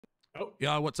Oh,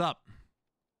 Yeah, what's up?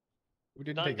 who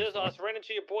didn't take his I was ran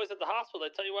into your boys at the hospital. They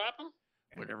tell you what happened?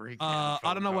 Whatever he I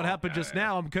don't know what happened just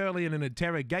now. I'm currently in an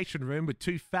interrogation room with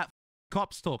 2 fat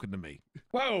cops talking to me.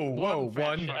 Whoa, whoa,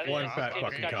 one fat They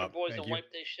fucking got your cop. boys Thank and you.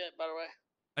 wiped their shit, by the way.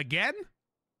 Again?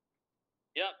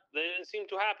 Yep, they didn't seem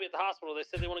too happy at the hospital. They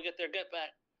said they want to get their get back.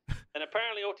 And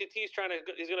apparently OTT's he's going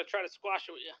to try to squash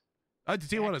it with you.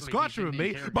 OTT want to squash with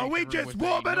me, but we just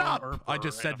warm it up. I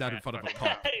just said that in front of a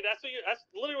cop. Hey, that's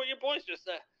literally what your boys just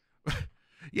said.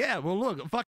 Yeah, well, look,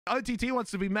 fuck, OTT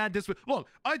wants to be mad. Look,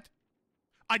 I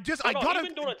gotta. He's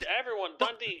been doing it to everyone.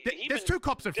 Dundee. There's 2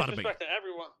 cops in front of me.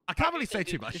 Everyone. I can't really say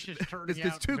too much. This is turning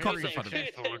There's 2 out cops very in front of me.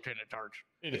 successful, Lieutenant Tarch.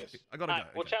 It is. I gotta go.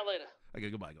 We'll chat later. Okay,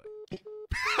 goodbye.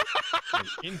 An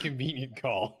inconvenient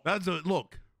call. That's a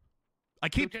look. I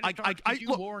keep. Lieutenant Tarch, did you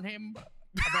look. warn him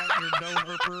about your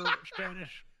no-herper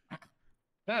Spanish?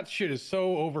 That shit is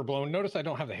so overblown. Notice I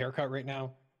don't have the haircut right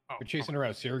now. Oh, We're chasing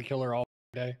around a serial killer all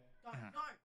day.